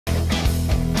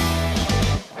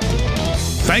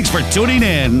Thanks for tuning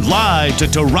in live to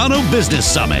Toronto Business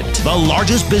Summit, the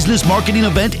largest business marketing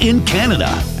event in Canada.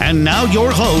 And now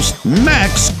your host,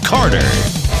 Max Carter.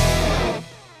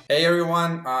 Hey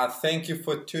everyone, thank you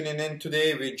for tuning in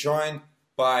today. We're joined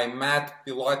by Matt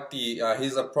Bilotti.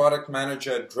 He's a product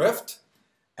manager at Drift.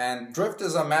 And Drift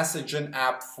is a messaging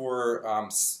app for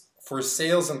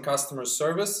sales and customer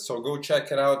service. So go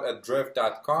check it out at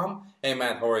drift.com. Hey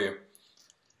Matt, how are you?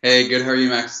 Hey, good. How are you,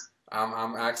 Max?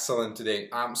 I'm excellent today.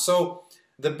 So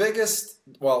the biggest,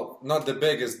 well, not the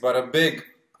biggest, but a big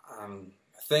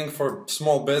thing for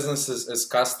small businesses is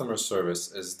customer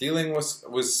service, is dealing with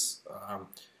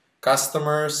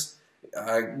customers,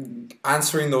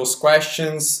 answering those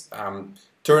questions,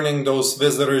 turning those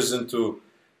visitors into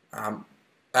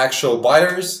actual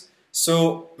buyers.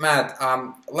 So Matt,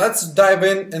 let's dive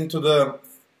into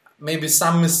maybe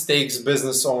some mistakes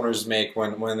business owners make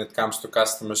when it comes to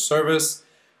customer service,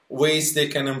 ways they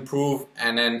can improve,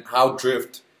 and then how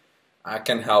Drift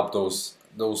can help those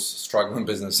struggling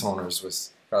business owners with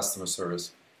customer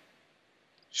service.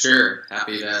 Sure,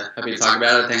 happy to talk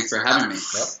about it. Thanks for having me.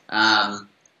 Yep.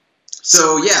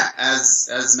 So yeah,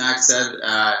 as Max said,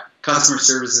 customer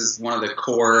service is one of the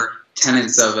core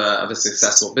tenets of a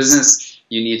successful business.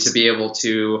 You need to be able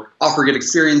to offer good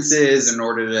experiences in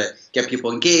order to get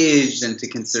people engaged and to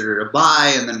consider to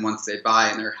buy. And then once they buy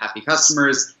and they're happy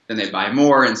customers, then they buy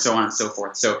more, and so on and so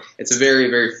forth. So it's a very,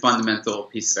 very fundamental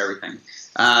piece of everything.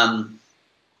 I'm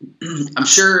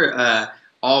sure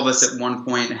all of us at one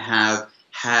point have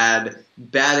had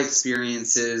bad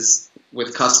experiences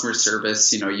with customer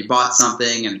service. You know, you bought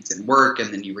something and it didn't work,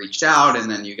 and then you reached out and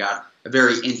then you got a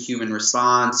very inhuman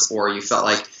response, or you felt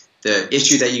like the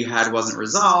issue that you had wasn't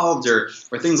resolved, or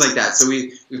things like that. So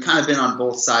we've kind of been on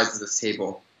both sides of this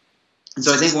table. And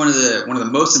so I think one of the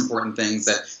most important things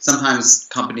that sometimes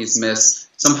companies miss,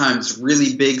 sometimes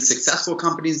really big successful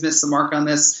companies miss the mark on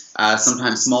this,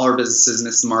 sometimes smaller businesses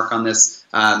miss the mark on this,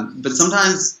 but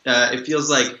sometimes it feels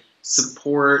like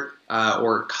support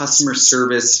or customer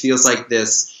service feels like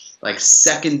this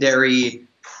secondary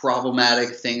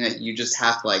problematic thing that you just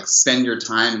have to spend your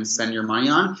time and spend your money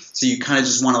on. So you kind of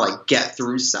just want to get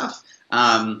through stuff.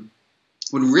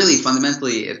 When really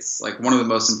fundamentally it's one of the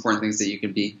most important things that you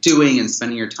can be doing and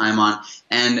spending your time on.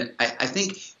 And I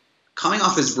think coming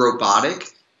off as robotic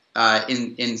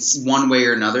in one way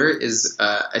or another is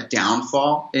a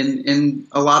downfall in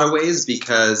a lot of ways,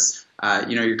 because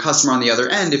your customer on the other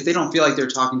end, if they don't feel like they're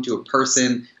talking to a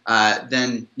person,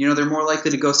 then they're more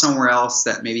likely to go somewhere else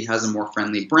that maybe has a more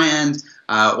friendly brand,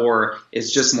 or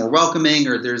is just more welcoming,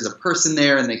 or there's a person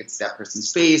there and they get to see that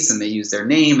person's face and they use their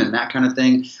name and that kind of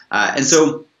thing. And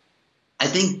so I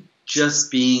think just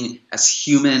being as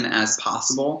human as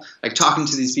possible, talking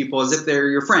to these people as if they're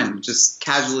your friend, just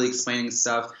casually explaining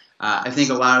stuff. I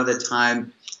think a lot of the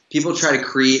time people try to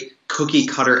create cookie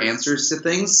cutter answers to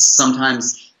things,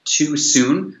 sometimes too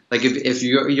soon. If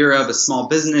you're of a small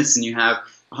business and you have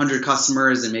 100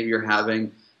 customers and maybe you're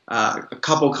having a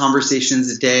couple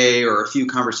conversations a day or a few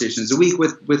conversations a week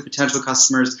with potential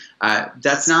customers,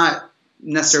 that's not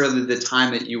necessarily the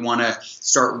time that you want to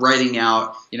start writing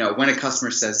out, when a customer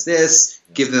says this,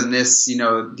 give them this,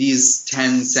 these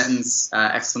 10 sentence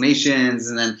explanations,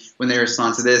 and then when they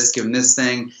respond to this, give them this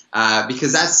thing,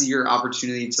 because that's your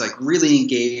opportunity to really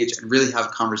engage and really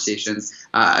have conversations,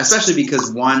 especially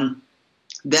because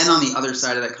then on the other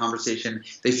side of that conversation,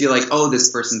 they feel like, oh,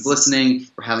 this person's listening,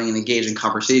 we're having an engaging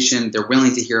conversation, they're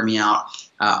willing to hear me out.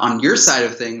 On your side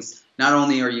of things, not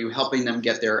only are you helping them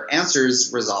get their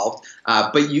answers resolved,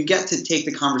 but you get to take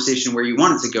the conversation where you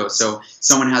want it to go. So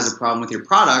someone has a problem with your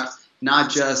product, not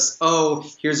just, oh,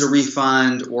 here's a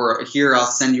refund, or here, I'll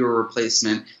send you a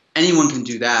replacement. Anyone can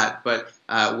do that, but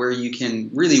where you can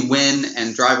really win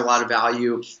and drive a lot of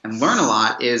value and learn a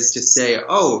lot is to say,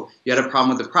 oh, you had a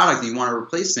problem with the product, you want a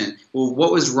replacement. Well,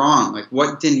 what was wrong?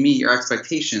 What didn't meet your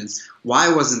expectations?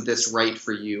 Why wasn't this right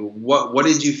for you? What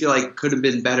did you feel like could have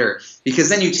been better? Because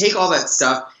then you take all that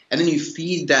stuff and then you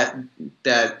feed that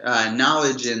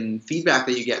knowledge and feedback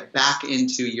that you get back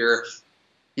into your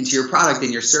product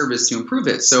and your service to improve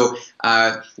it. So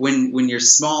when you're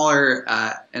smaller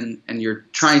and you're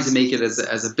trying to make it as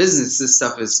a business, this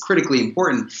stuff is critically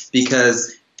important,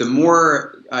 because the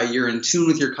more you're in tune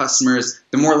with your customers,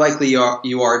 the more likely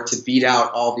you are to beat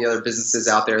out all the other businesses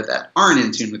out there that aren't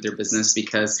in tune with their business,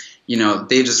 because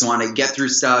they just want to get through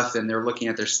stuff and they're looking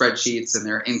at their spreadsheets and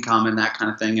their income and that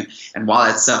kind of thing. And while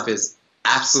that stuff is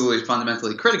absolutely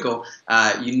fundamentally critical,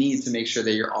 you need to make sure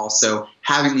that you're also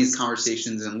having these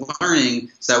conversations and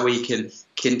learning, so that way you can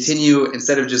continue,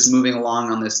 instead of just moving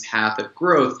along on this path of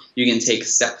growth, you can take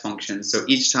step functions. So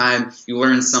each time you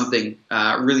learn something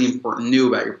really important new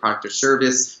about your product or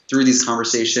service through these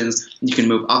conversations, you can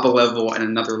move up a level and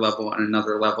another level and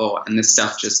another level, and this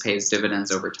stuff just pays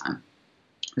dividends over time.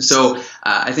 So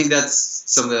I think that's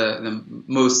some of the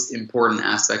most important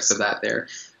aspects of that there.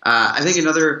 I think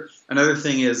another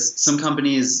thing is, some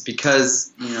companies,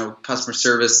 because customer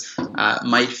service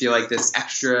might feel like this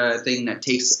extra thing that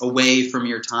takes away from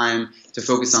your time to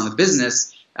focus on the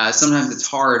business. Sometimes it's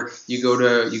hard. You go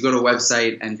to a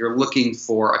website and you're looking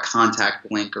for a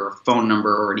contact link or a phone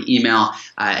number or an email,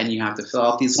 and you have to fill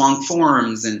out these long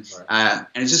forms, and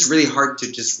it's just really hard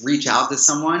to just reach out to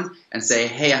someone and say,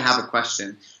 hey, I have a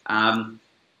question.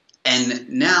 And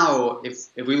now, if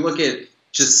we look at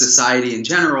just society in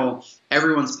general,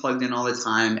 everyone's plugged in all the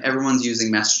time. Everyone's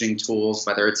using messaging tools,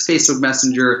 whether it's Facebook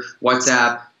Messenger,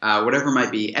 WhatsApp, whatever it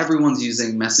might be. Everyone's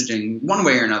using messaging one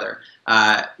way or another,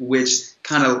 which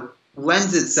kind of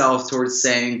lends itself towards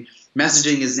saying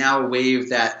messaging is now a wave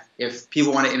that if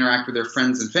people want to interact with their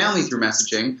friends and family through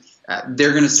messaging,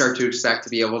 they're going to start to expect to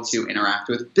be able to interact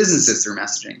with businesses through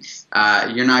messaging.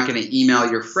 You're not going to email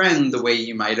your friend the way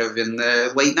you might have in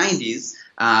the late 90s,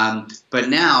 but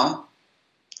now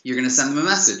you're going to send them a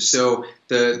message. So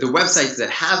the websites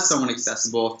that have someone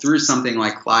accessible through something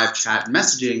like live chat and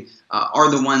messaging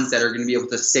are the ones that are going to be able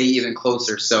to stay even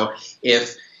closer. So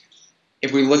if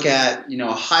we look at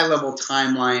a high-level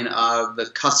timeline of the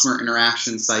customer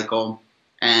interaction cycle,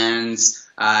 and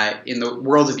in the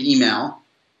world of email,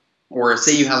 or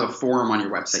say you have a forum on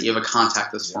your website, you have a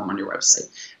contact us form on your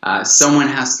website. Someone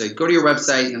has to go to your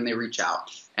website and then they reach out.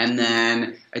 And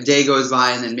then a day goes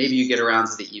by, and then maybe you get around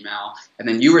to the email, and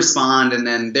then you respond, and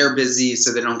then they're busy,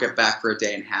 so they don't get back for a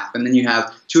day and a half. And then you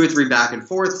have 2 or 3 back and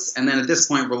forths, and then at this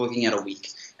point, we're looking at a week.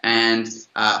 And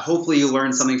hopefully you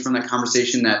learn something from that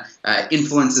conversation that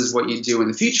influences what you do in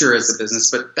the future as a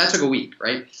business, but that took a week,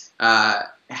 right?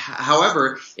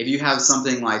 However, if you have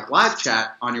something like live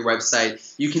chat on your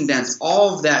website, you condense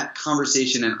all of that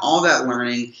conversation and all that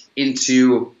learning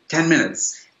into 10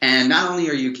 minutes. And not only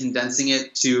are you condensing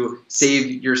it to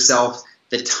save yourself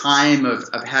the time of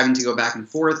having to go back and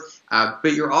forth,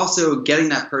 but you're also getting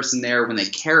that person there when they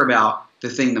care about the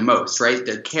thing the most, right?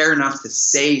 They care enough to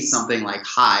say something like,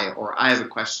 hi, or I have a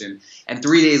question. And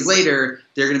 3 days later,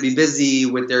 they're going to be busy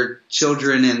with their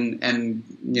children and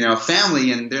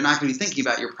family, and they're not going to be thinking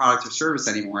about your product or service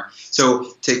anymore.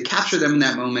 So to capture them in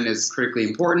that moment is critically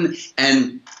important.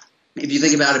 And if you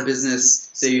think about a business,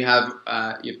 say you have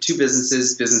 2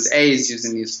 businesses. Business A is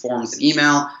using these forms and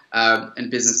email,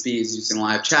 and business B is using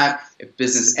live chat. If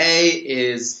business A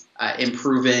is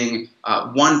improving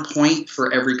 1 point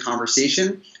for every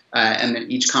conversation, and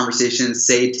then each conversation,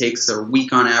 say, takes a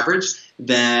week on average,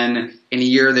 then in a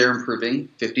year they're improving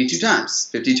 52 times,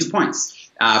 52 points.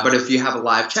 But if you have a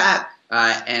live chat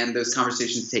and those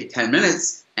conversations take 10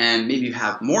 minutes, and maybe you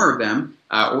have more of them,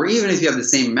 or even if you have the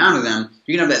same amount of them,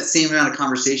 you can have that same amount of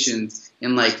conversations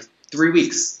in like 3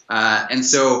 weeks. And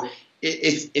so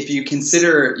if you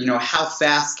consider, how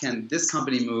fast can this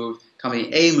company move,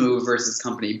 company A move versus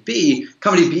company B is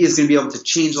going to be able to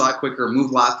change a lot quicker,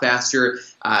 move a lot faster,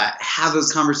 have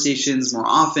those conversations more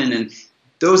often, and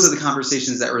those are the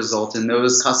conversations that result in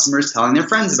those customers telling their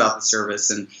friends about the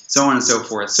service and so on and so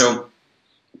forth. So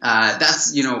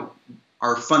that's,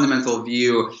 our fundamental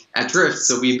view at Drift.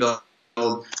 So we build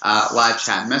live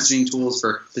chat messaging tools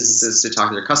for businesses to talk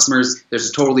to their customers.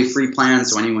 There's a totally free plan,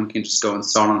 so anyone can just go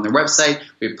install it on their website.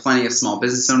 We have plenty of small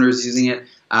business owners using it.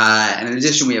 And in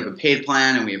addition, we have a paid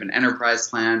plan, and we have an enterprise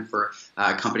plan for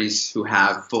companies who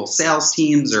have full sales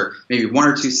teams, or maybe 1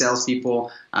 or 2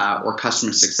 salespeople, or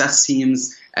customer success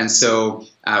teams. And so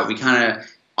we kind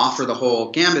of offer the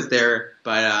whole gambit there.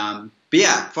 But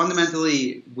yeah,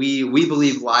 fundamentally, we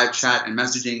believe live chat and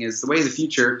messaging is the way of the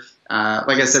future.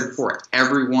 Like I said before,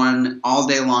 everyone all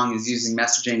day long is using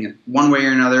messaging in one way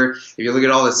or another. If you look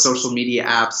at all the social media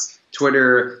apps,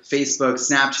 Twitter, Facebook,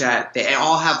 Snapchat, they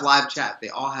all have live chat. They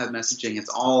all have messaging. It's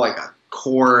all like a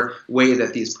core way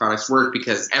that these products work,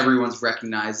 because everyone's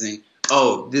recognizing,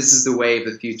 oh, this is the way of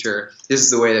the future. This is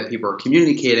the way that people are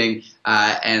communicating.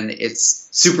 And it's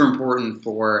super important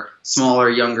for smaller,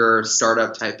 younger,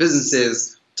 startup type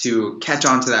businesses to catch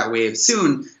on to that wave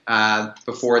soon,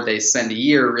 before they spend a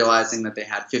year realizing that they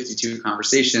had 52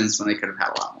 conversations when they could have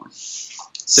had a lot more.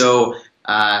 So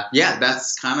yeah,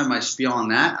 that's kind of my spiel on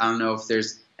that. I don't know if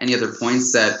there's any other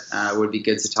points that would be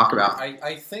good to talk about.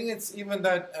 I think it's even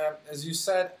that, as you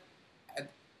said,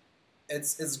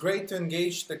 it's great to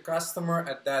engage the customer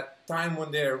at that time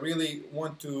when they really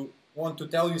want to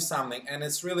tell you something, and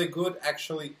it's really good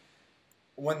actually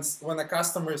when a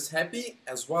customer is happy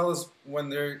as well as when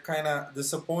they're kind of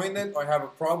disappointed or have a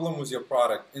problem with your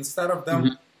product. Instead of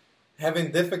them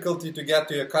having difficulty to get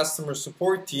to your customer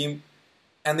support team,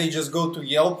 and they just go to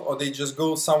Yelp or they just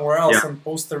go somewhere else and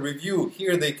post a review.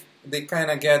 Here they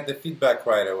kind of get the feedback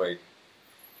right away.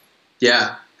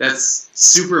 Yeah, that's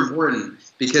super important,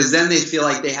 because then they feel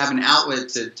like they have an outlet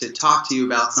to talk to you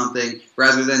about something,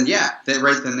 rather than,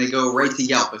 then they go right to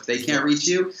Yelp. If they can't reach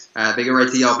you, they go right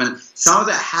to Yelp. And some of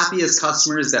the happiest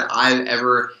customers that I've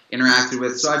ever interacted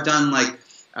with, so I've done like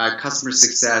customer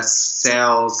success,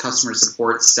 sales, customer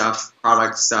support stuff,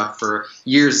 product stuff for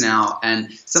years now,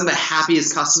 and some of the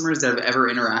happiest customers that I've ever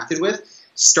interacted with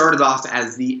started off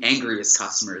as the angriest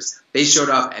customers. They showed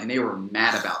up and they were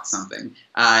mad about something.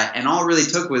 And all it really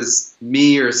took was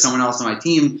me or someone else on my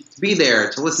team to be there,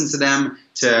 to listen to them,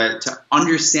 to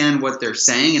understand what they're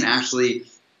saying and actually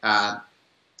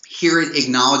hear it,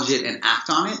 acknowledge it, and act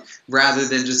on it, rather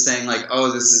than just saying like,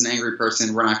 oh, this is an angry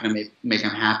person, we're not going to make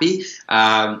them happy.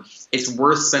 It's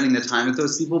worth spending the time with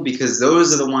those people, because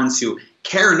those are the ones who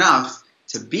care enough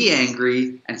to be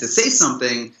angry and to say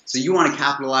something, so you want to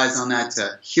capitalize on that,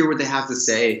 to hear what they have to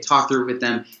say, talk through it with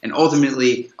them, and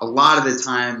ultimately, a lot of the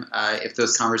time, if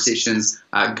those conversations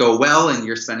go well and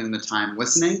you're spending the time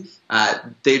listening,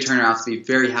 they turn out to be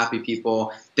very happy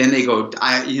people. Then they go,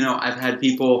 I've had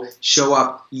people show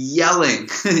up yelling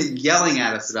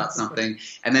at us about something,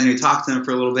 and then we talk to them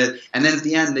for a little bit, and then at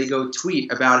the end they go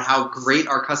tweet about how great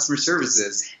our customer service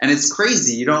is. And it's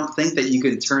crazy. You don't think that you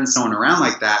can turn someone around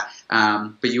like that,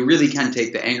 but you really can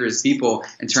take the angriest people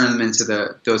and turn them into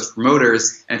those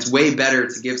promoters. And it's way better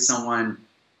to give someone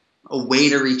a way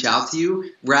to reach out to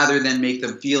you, rather than make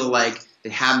them feel like they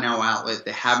have no outlet,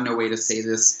 they have no way to say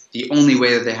this. The only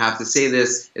way that they have to say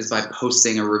this is by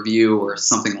posting a review or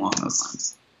something along those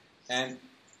lines. And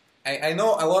I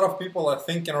know a lot of people are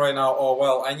thinking right now, oh,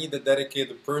 well, I need a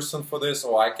dedicated person for this,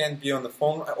 or I can't be on the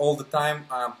phone all the time.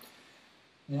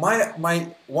 My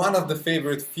one of the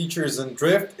favorite features in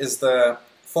Drift is the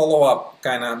follow-up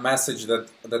kind of message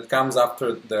that comes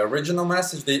after the original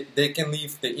message. They can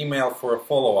leave the email for a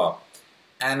follow-up,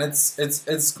 and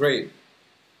it's great.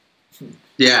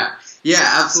 Yeah,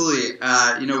 absolutely.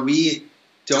 We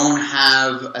don't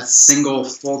have a single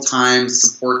full-time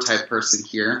support type person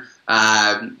here.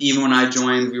 Even when I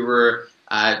joined, we were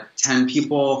 10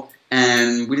 people,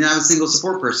 and we didn't have a single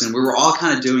support person. We were all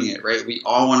kind of doing it, right? We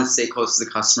all want to stay close to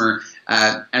the customer,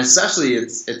 and especially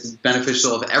it's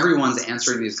beneficial if everyone's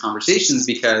answering these conversations,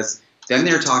 because then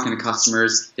they're talking to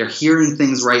customers, they're hearing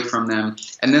things right from them,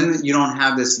 and then you don't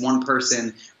have this one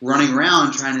person running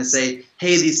around trying to say,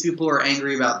 hey, these people are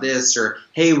angry about this, or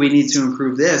hey, we need to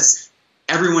improve this.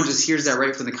 Everyone just hears that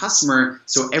right from the customer,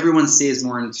 so everyone stays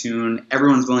more in tune,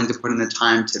 everyone's willing to put in the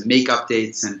time to make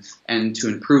updates and to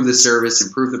improve the service,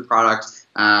 improve the product,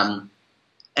 and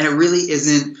it really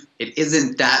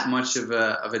isn't that much of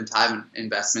a time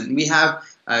investment. And we have,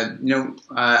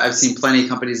 I've seen plenty of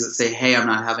companies that say, hey, I'm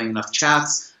not having enough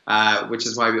chats, which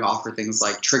is why we offer things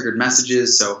like triggered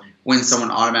messages. So when someone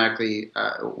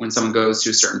goes to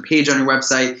a certain page on your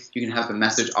website, you can have a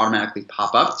message automatically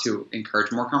pop up to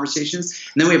encourage more conversations.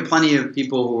 And then we have plenty of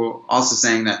people who are also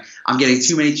saying that I'm getting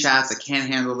too many chats, I can't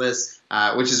handle this,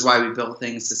 which is why we built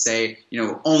things to say,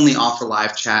 only offer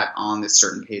live chat on this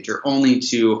certain page, or only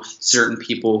to certain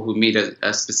people who meet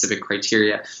a specific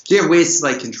criteria. So you have ways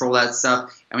to control that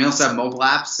stuff. And we also have mobile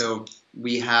apps, so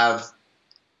we have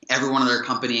everyone in their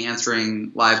company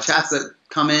answering live chats that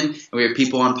come in, and we have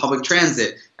people on public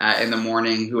transit in the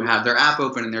morning who have their app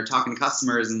open and they're talking to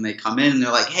customers, and they come in and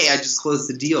they're like, hey, I just closed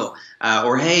the deal,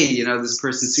 or hey, this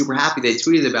person's super happy, they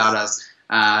tweeted about us,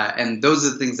 and those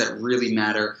are the things that really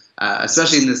matter,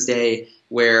 especially in this day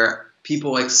where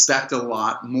people expect a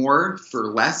lot more for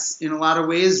less in a lot of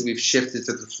ways. We've shifted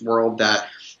to this world that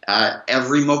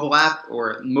every mobile app,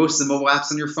 or most of the mobile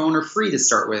apps on your phone, are free to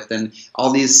start with, and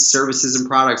all these services and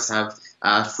products have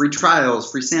free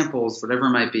trials, free samples, whatever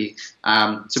it might be.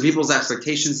 So people's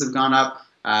expectations have gone up,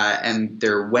 and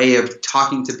their way of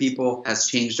talking to people has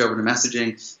changed over to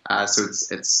messaging. So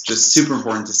it's just super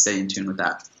important to stay in tune with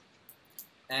that.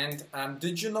 And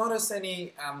did you notice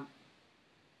any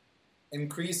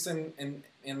increase in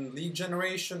lead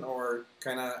generation, or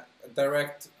kind of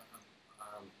direct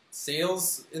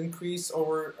sales increase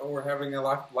over having a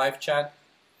live chat?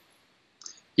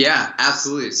 Yeah,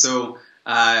 absolutely. So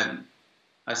a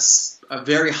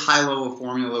very high level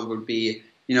formula would be,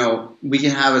 we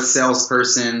can have a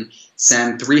salesperson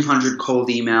send 300 cold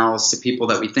emails to people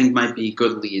that we think might be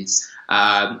good leads.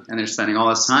 And they're spending all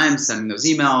this time sending those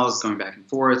emails, going back and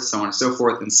forth, so on and so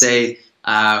forth, and say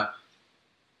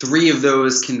 3 of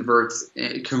those convert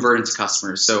into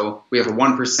customers. So we have a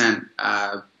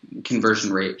 1%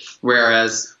 conversion rate.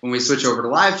 Whereas when we switch over to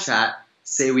live chat,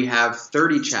 say we have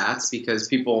 30 chats because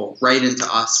people write into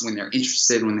us when they're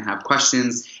interested, when they have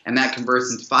questions, and that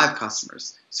converts into 5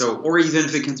 customers. So, or even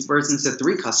if it converts into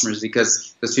 3 customers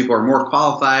because those people are more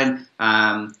qualified,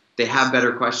 they have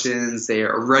better questions, they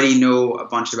already know a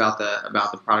bunch about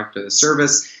the product or the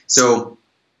service. So,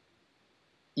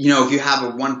 if you have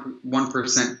a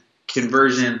 1%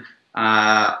 conversion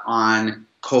on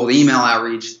cold email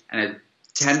outreach and a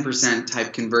 10%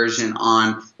 type conversion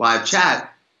on live chat,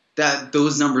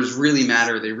 those numbers really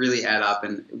matter. They really add up.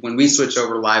 And when we switch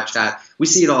over to live chat, we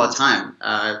see it all the time.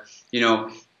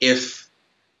 If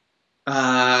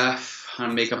I'm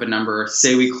gonna make up a number,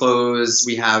 say we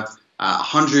have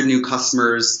 100 new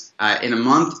customers in a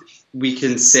month, we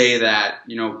can say that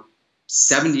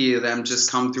 70 of them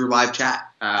just come through live chat.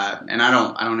 And I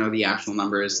don't know the actual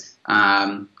numbers.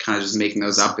 Kind of just making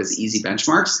those up as easy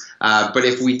benchmarks. But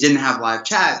if we didn't have live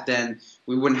chat, then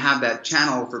we wouldn't have that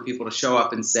channel for people to show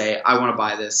up and say, I want to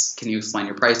buy this. Can you explain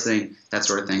your pricing? That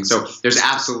sort of thing. So there's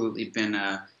absolutely been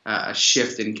a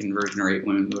shift in conversion rate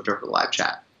when we moved over to live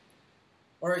chat.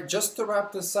 All right, just to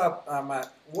wrap this up,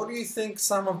 Matt, what do you think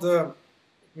some of the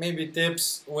maybe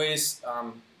tips, ways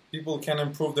people can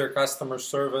improve their customer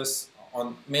service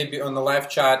on the live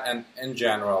chat and in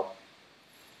general?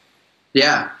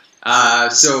 Yeah.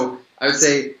 So I would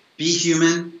say be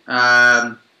human,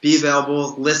 be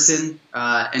available, listen,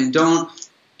 and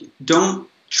don't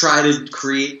try to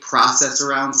create process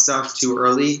around stuff too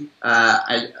early.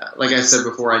 Like I said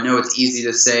before, I know it's easy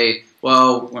to say,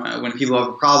 well, when people have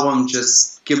a problem,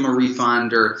 just give them a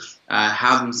refund or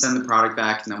have them send the product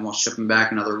back and then we'll ship them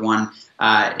back another one.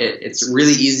 It's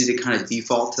really easy to kind of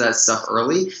default to that stuff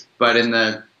early, but in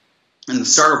the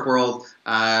startup world,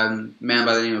 a man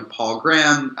by the name of Paul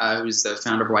Graham, who's the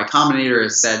founder of Y Combinator,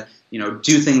 has said,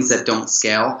 do things that don't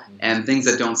scale. And things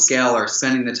that don't scale are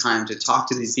spending the time to talk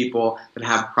to these people that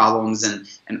have problems and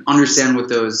understand what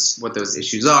those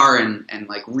issues are and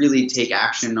like really take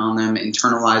action on them,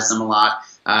 internalize them a lot.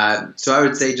 So I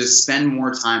would say just spend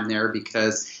more time there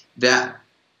because that,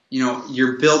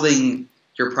 you're building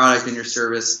your product and your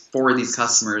service for these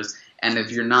customers. And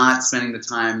if you're not spending the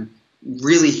time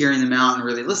really hearing them out and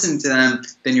really listening to them,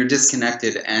 then you're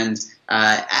disconnected. And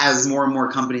as more and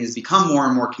more companies become more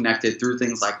and more connected through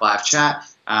things like live chat,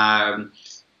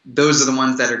 those are the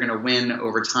ones that are going to win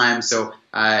over time. So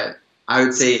I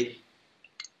would say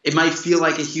it might feel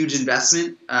like a huge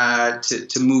investment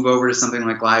to move over to something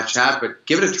like live chat, but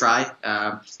give it a try.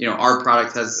 Our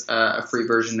product has a free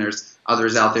version. There's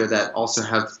others out there that also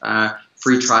have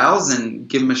free trials, and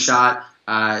give them a shot.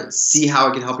 See how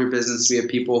it can help your business. We have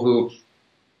people who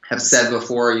have said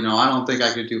before, I don't think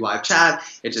I could do live chat.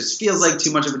 It just feels like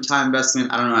too much of a time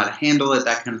investment. I don't know how to handle it,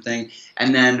 that kind of thing.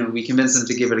 And then we convince them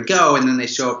to give it a go, and then they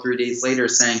show up 3 days later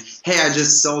saying, hey, I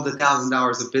just sold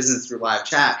 $1,000 of business through live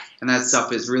chat. And that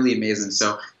stuff is really amazing.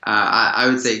 So I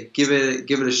would say give it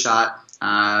a shot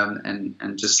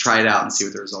and just try it out and see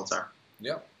what the results are.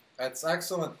 Yeah, that's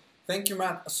excellent. Thank you,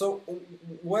 Matt. So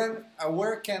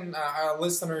where can our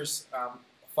listeners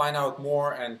find out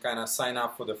more and kind of sign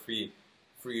up for the free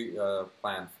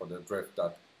plan for the Drift?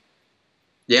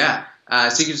 Yeah,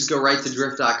 so you can just go right to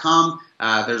drift.com.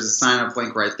 There's a sign-up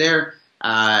link right there.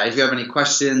 If you have any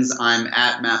questions, I'm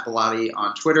at Matt Bilotti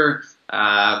on Twitter.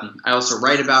 I also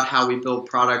write about how we build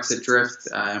products at Drift.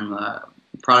 I'm a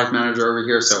product manager over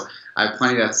here, so I have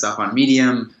plenty of that stuff on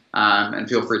Medium, and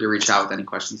feel free to reach out with any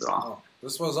questions at all. Oh,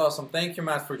 this was awesome. Thank you,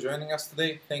 Matt, for joining us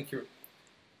today. Thank you.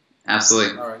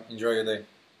 Absolutely. All right, enjoy your day.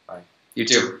 Bye. You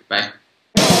too. Bye.